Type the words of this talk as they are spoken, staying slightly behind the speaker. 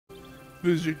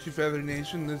Boozer Two Feather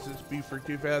Nation, this is B for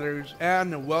Two Feathers,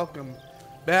 and welcome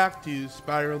back to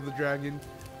Spyro the Dragon,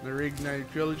 the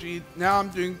Reignited Trilogy. Now I'm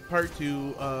doing part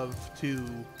 2 of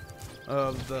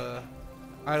the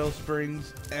Idle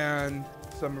Springs and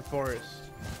Summer Forest.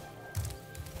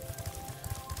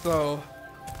 So,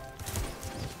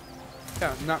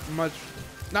 yeah,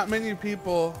 not many of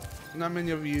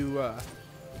you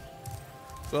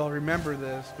will remember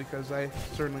this because I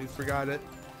certainly forgot it.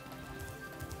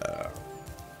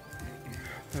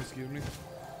 Excuse me.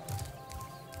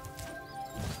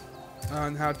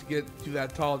 On how to get to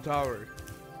that tall tower.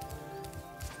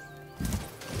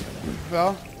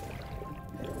 Well,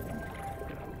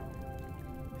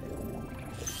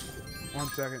 one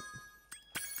second.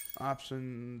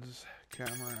 Options,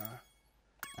 camera,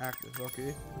 active,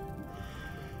 okay.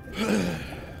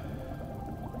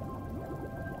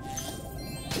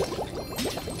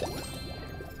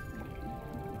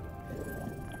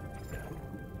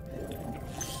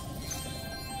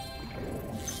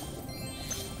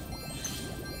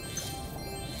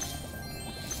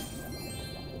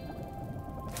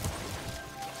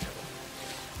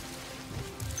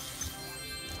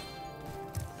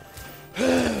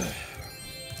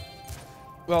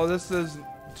 Well, this is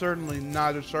certainly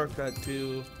not a shortcut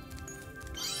to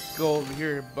go over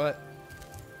here, but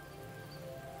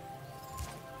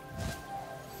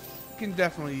you can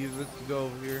definitely use it to go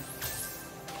over here.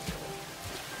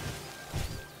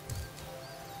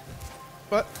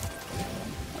 But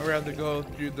I'd rather go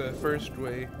through the first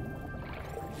way.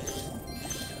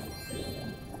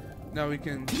 Now we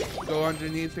can go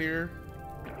underneath here.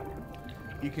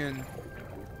 You can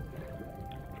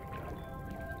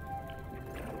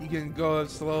go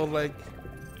slow like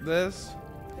this,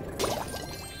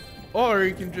 or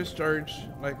you can just charge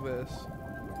like this,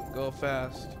 go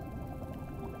fast.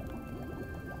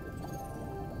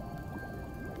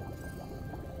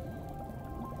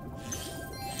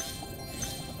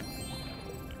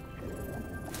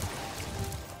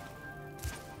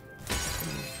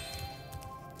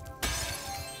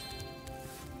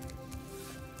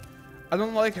 I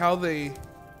don't like how they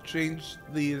changed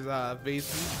these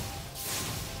vases.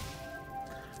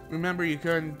 Remember, you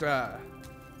couldn't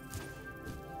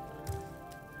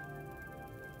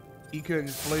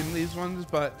flame these ones,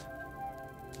 but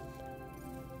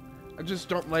I just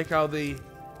don't like how they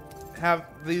have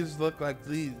these look like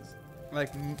these,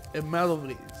 like metal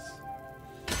vase.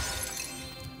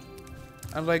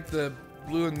 I like the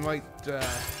blue and white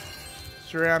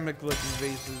ceramic looking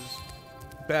vases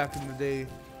back in the day.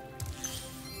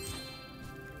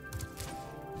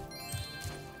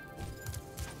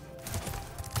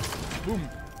 Boom.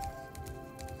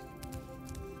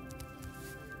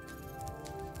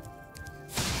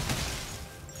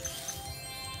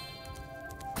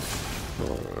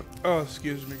 Oh,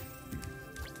 excuse me.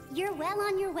 You're well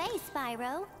on your way,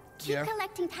 Spyro. Keep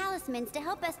collecting talismans to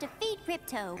help us defeat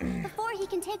Ripto before he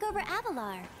can take over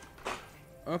Avalar.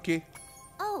 Okay.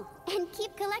 Oh, and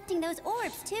keep collecting those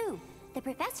orbs too. The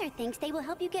professor thinks they will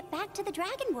help you get back to the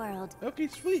Dragon World. Okay,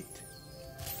 sweet.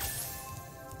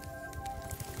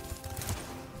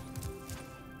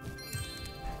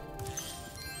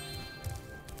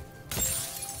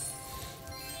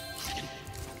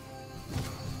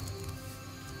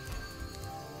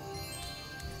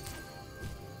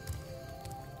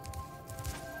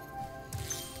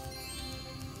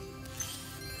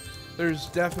 There's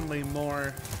definitely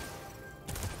more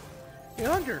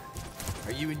yonder.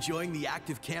 Are you enjoying the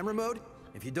active camera mode?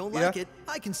 If you don't like it,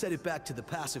 I can set it back to the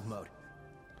passive mode.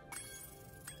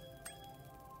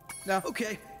 No.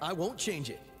 Okay, I won't change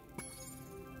it.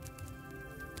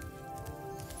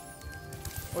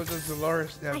 What does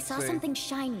Dolores have I to saw say? something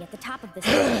shiny at the top of the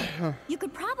stairs. You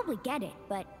could probably get it,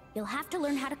 but you'll have to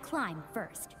learn how to climb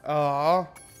first. Aww.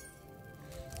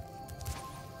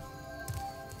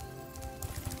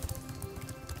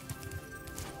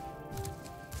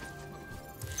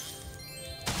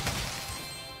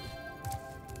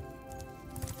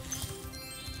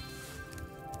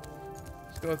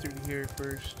 Go through here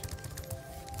first.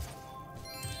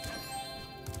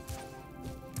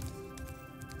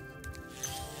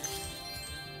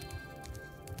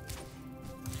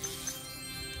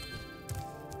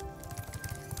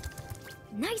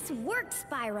 Nice work,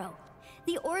 Spyro!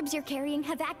 The orbs you're carrying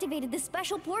have activated the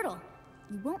special portal.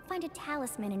 You won't find a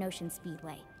talisman in Ocean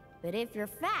Speedway, but if you're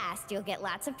fast, you'll get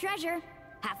lots of treasure.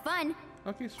 Have fun!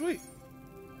 Okay, sweet.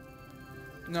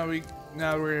 Now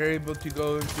we're able to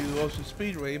go into Ocean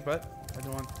Speedway, but I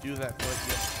don't want to do that quite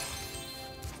yet.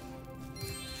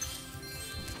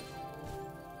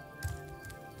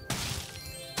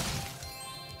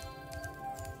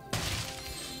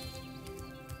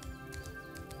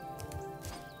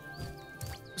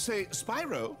 Say,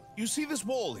 Spyro, you see this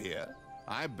wall here?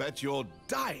 I bet you're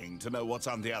dying to know what's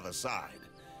on the other side.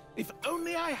 If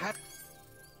only I had...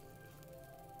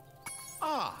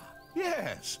 Ah,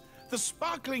 yes. The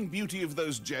sparkling beauty of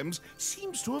those gems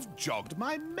seems to have jogged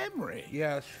my memory.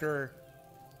 Yeah, sure.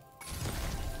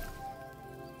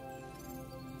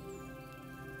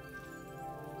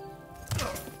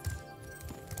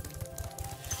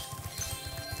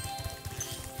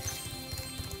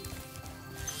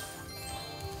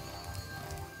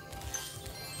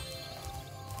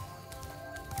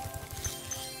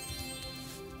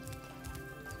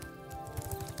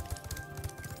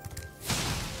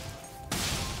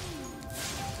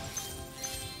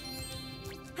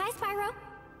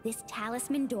 This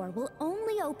talisman door will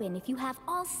only open if you have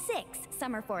all 6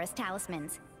 Summer Forest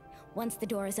talismans. Once the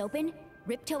door is open,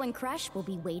 Ripto and Crush will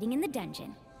be waiting in the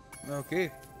dungeon.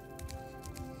 Okay.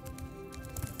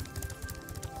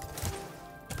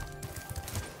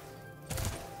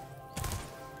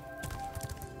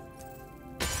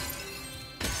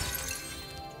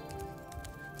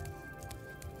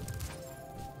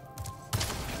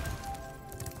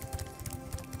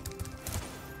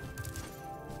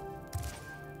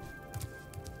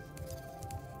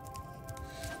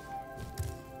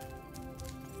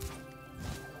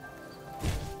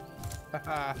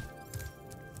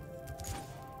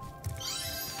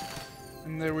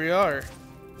 And there we are.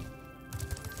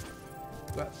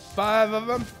 Got 5 of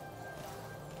them.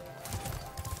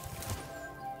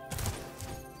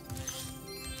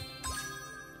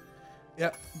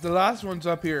 Yep, the last one's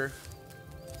up here.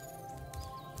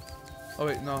 Oh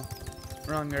wait, no.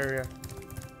 Wrong area.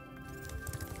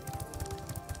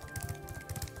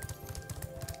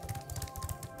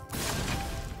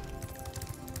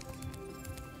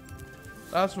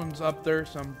 Last one's up there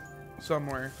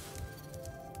somewhere.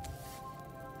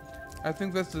 I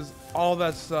think this is all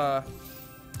that's all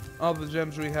the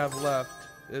gems we have left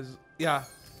is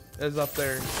up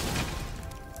there.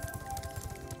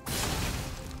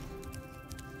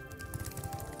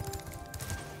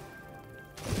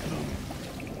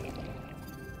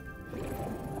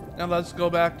 Now let's go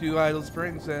back to Idle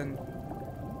Springs and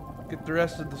get the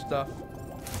rest of the stuff.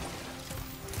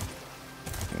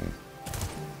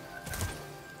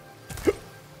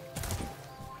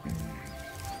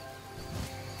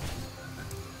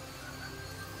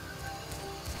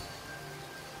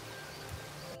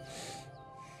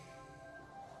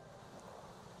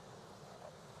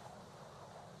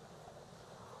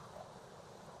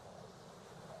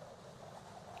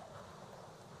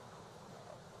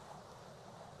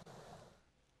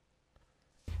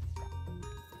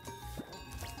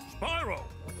 Spyro!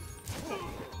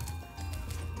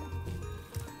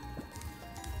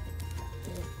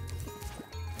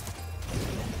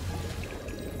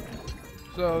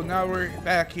 So now we're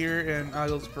back here in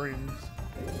Idle Springs.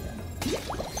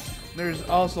 There's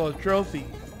also a trophy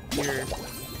here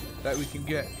that we can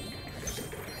get.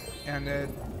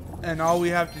 And all we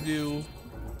have to do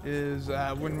is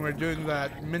when we're doing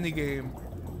that mini game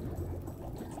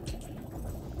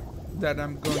that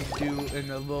I'm going to do in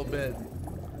a little bit.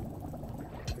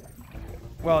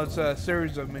 Well, it's a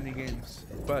series of mini games,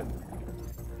 but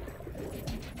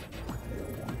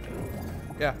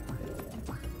yeah.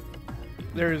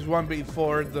 There's one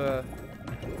before the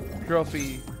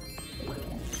trophy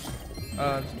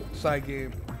side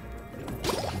game.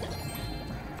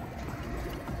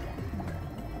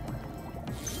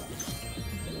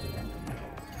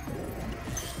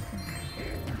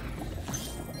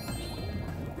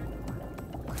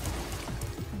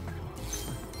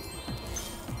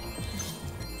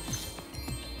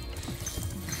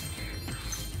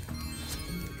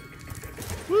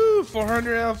 Woo!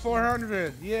 400 out of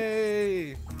 400!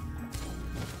 Yay!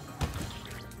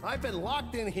 I've been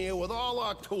locked in here with all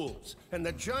our tools, and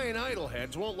the giant idle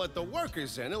heads won't let the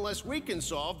workers in unless we can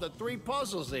solve the 3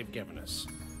 puzzles they've given us.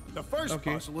 The first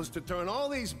puzzle is to turn all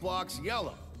these blocks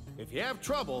yellow. If you have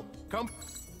trouble, come...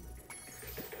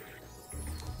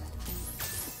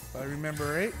 If I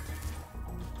remember right.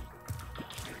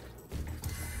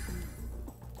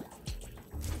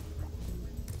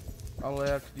 All I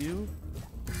have to do...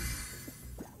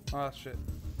 Oh shit.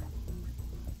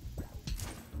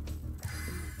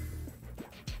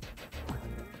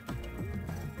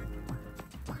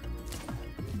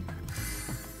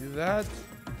 Do that.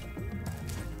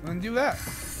 And do that.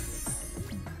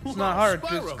 It's not hard. Spyro,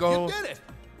 Just go. You did it.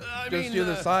 Just do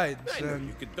the sides. I knew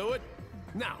you could do it.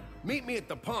 Now, meet me at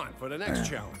the pond for the next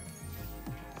challenge.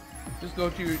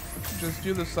 Just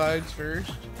do the sides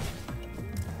first.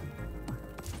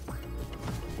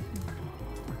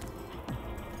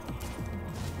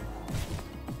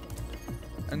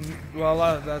 And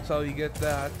voila, that's how you get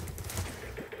that.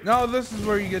 Now this is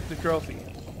where you get the trophy.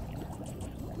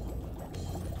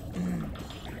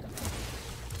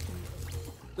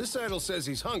 This idol says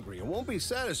he's hungry and won't be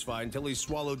satisfied until he's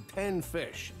swallowed 10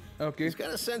 fish. Okay. He's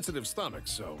got a sensitive stomach,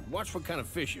 so watch what kind of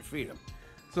fish you feed him.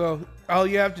 So all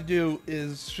you have to do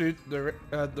is shoot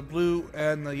the blue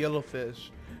and the yellow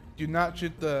fish. Do not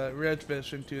shoot the red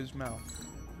fish into his mouth.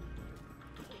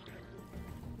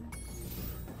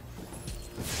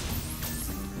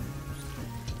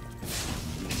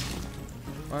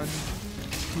 One,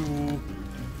 2,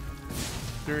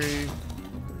 3,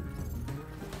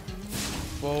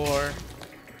 4,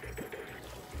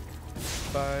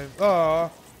 5.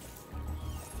 Aww.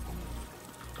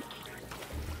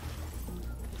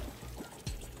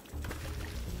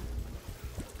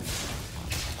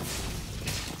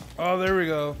 Oh, there we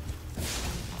go.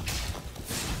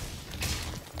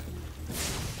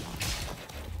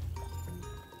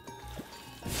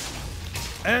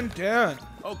 And 10.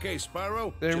 Okay,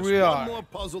 Spyro. There just we are. One more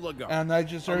puzzle to go. And I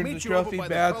just earned the meet you over trophy by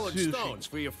Bad the colored Sushi. stones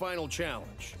for your final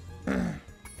challenge.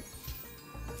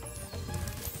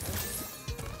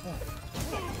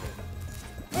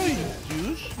 Hey,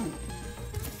 juice.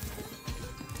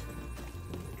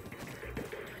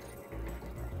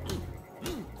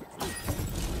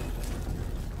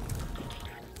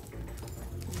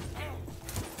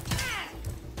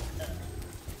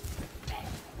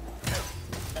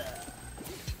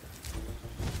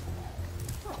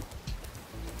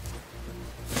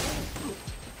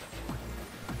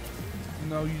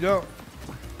 No, you don't.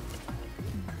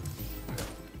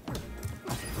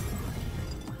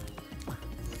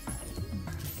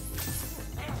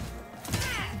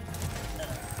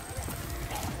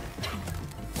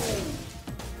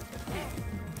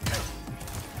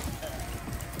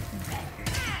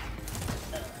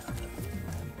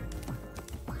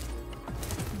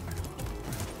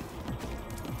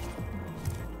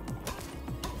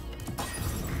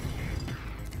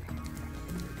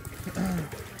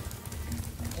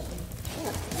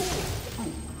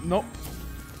 Nope.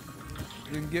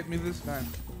 Didn't get me this time.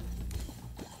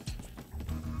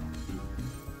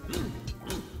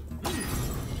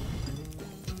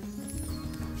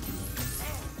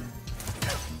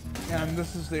 And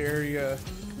this is the area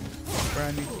where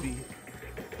I need to be.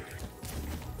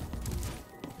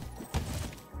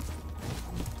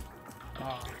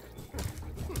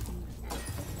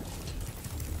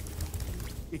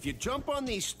 If you jump on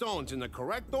these stones in the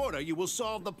correct order, you will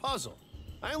solve the puzzle.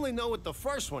 I only know what the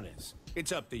first one is.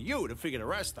 It's up to you to figure the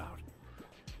rest out.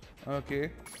 Okay.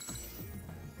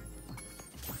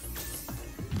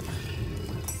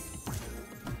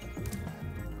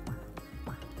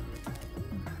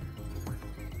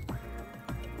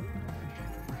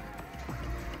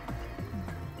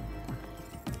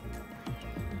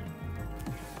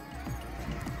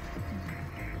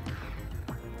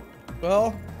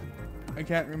 Well, I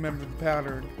can't remember the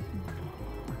pattern.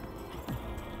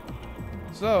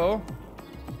 So,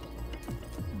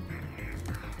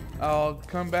 I'll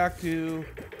come back to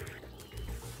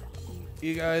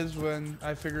you guys when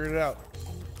I figure it out.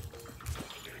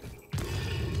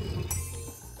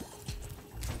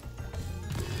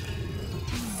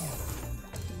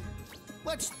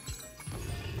 Let's...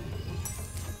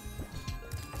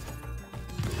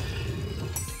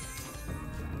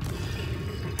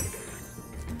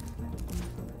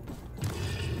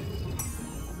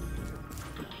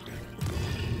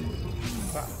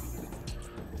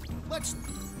 Let's...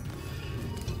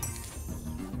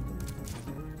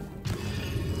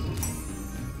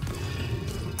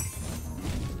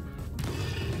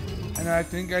 And I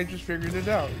think I just figured it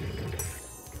out.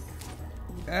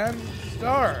 And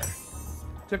star.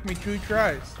 Took me 2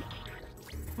 tries.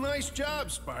 Nice job,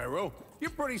 Spyro. You're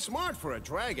pretty smart for a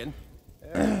dragon.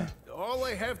 All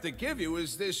I have to give you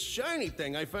is this shiny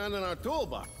thing I found in our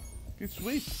toolbox. Good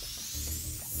sweet.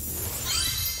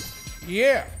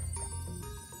 Yeah.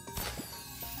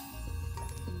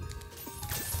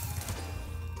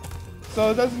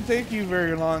 So it doesn't take you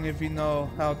very long if you know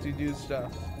how to do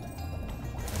stuff.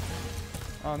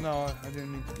 Oh no, I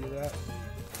didn't mean to do that.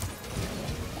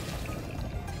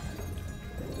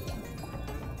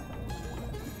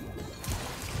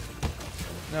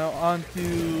 Now on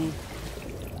to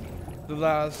the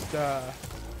last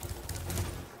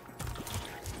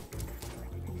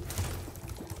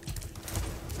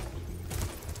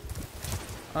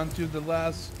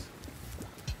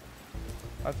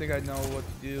I think I know what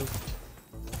to do.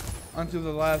 Onto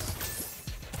the last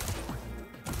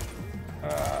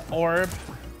orb,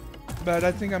 but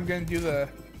I think I'm gonna do the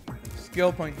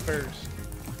skill point first.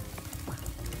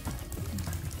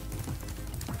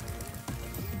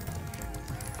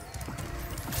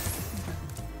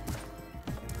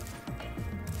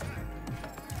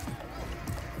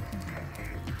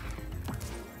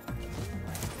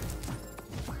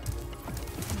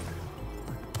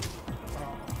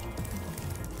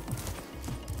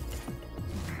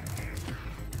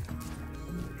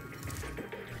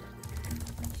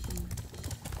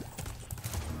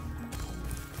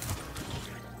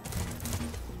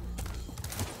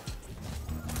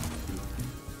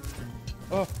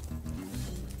 Oh.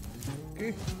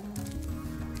 Okay.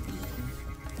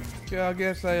 Yeah, I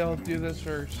guess I'll do this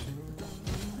first.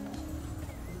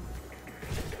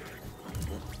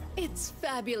 It's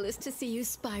fabulous to see you,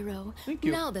 Spyro. Thank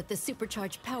you. Now that the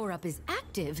supercharged power-up is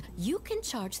active, you can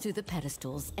charge through the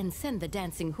pedestals and send the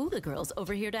dancing hula girls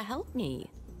over here to help me.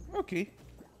 Okay.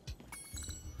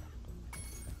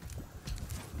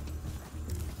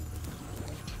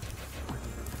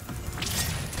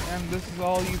 And this is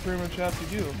all you pretty much have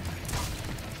to do.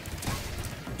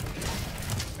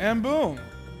 And boom!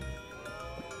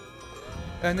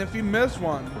 And if you miss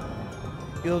one,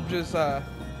 he'll just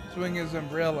swing his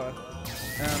umbrella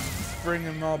and bring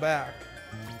them all back.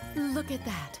 Look at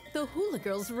that. The hula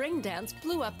girls' ring dance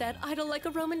blew up that idol like a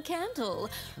Roman candle.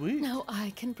 Sweet. Now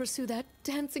I can pursue that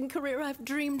dancing career I've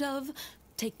dreamed of.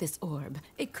 Take this orb.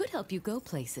 It could help you go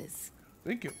places.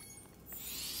 Thank you.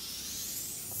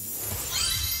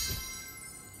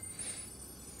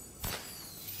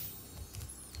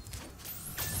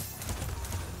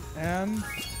 And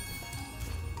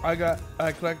I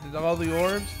collected all the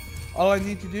orbs. All I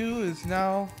need to do is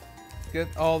now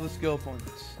get all the skill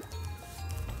points.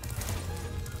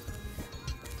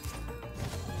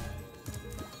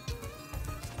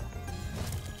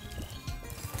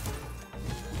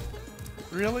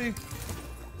 Really?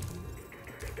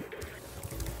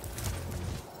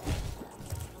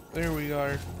 There we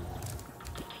are.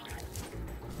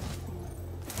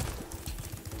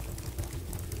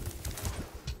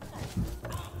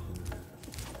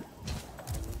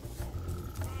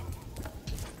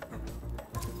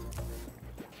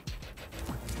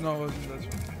 No, it wasn't this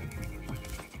one.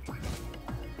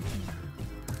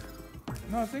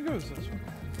 No, I think it was this one.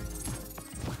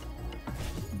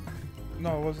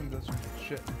 No, it wasn't this one.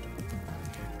 Shit.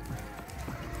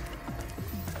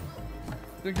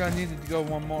 I think I needed to go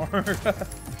one more.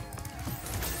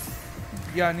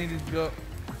 Yeah, I needed to go.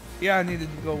 Yeah, I needed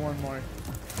to go one more.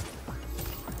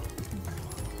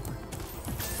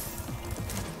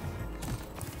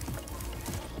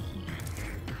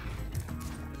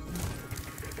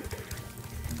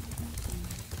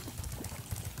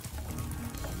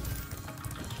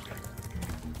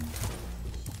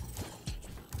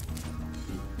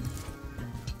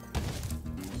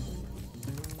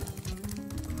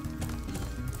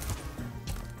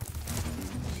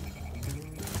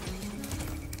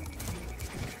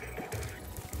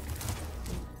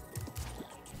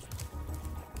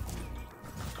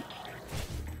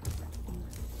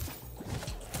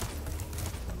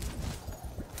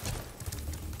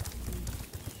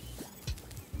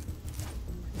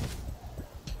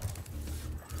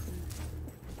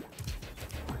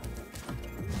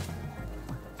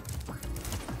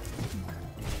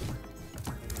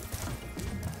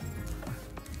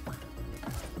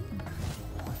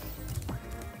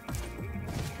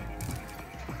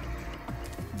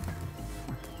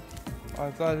 I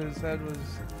thought his head was...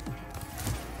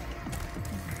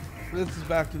 This is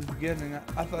back to the beginning.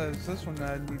 I thought it was this one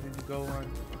that I needed to go on.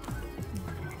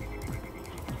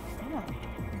 Come on.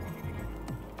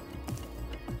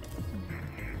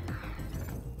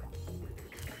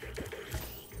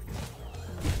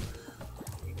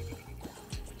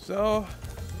 So,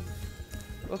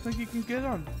 I don't think you can get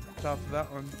on top of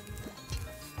that one.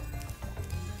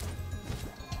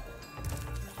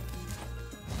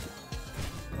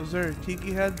 Was there a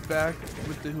tiki head back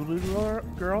with the hula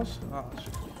girls? Oh, shit.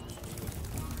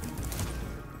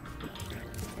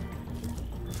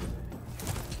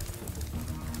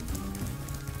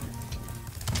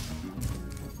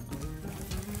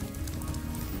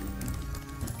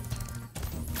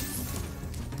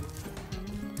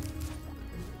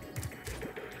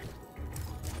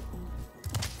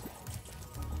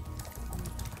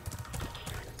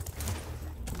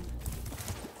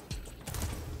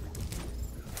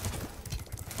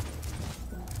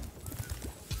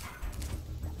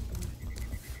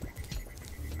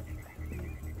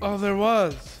 Oh, there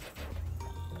was.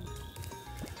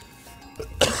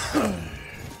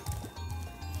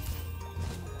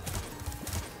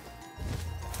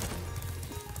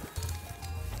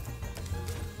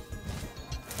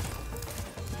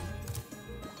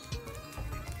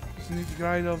 Just need to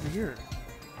guide over here.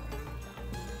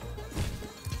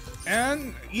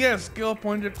 And yes, skill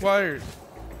point acquired.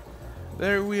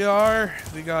 There we are.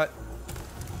 We got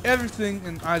everything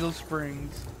in Idle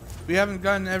Springs. We haven't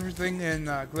gotten everything in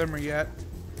Glimmer yet,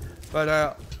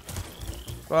 but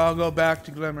I'll go back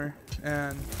to Glimmer,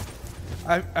 and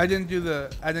I didn't get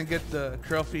the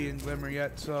trophy in Glimmer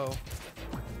yet, so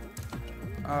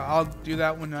I'll do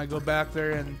that when I go back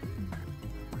there, and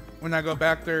when I go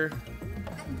back there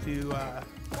to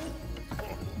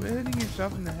quit hitting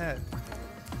yourself in the head.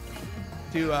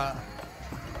 to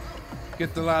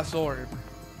get the last orb.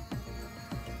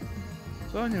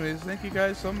 So anyways, thank you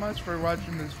guys so much for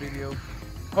watching this video.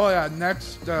 Oh yeah,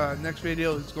 next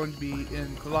video is going to be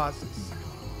in Colossus.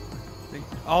 I think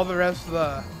all the rest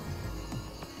of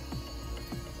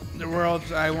the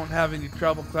worlds I won't have any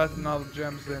trouble collecting all the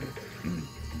gems in.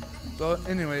 So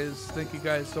anyways, thank you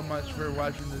guys so much for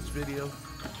watching this video.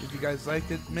 If you guys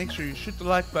liked it, make sure you shoot the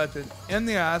like button in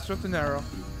the ass with an arrow.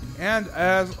 And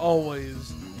as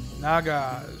always,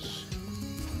 Nagash.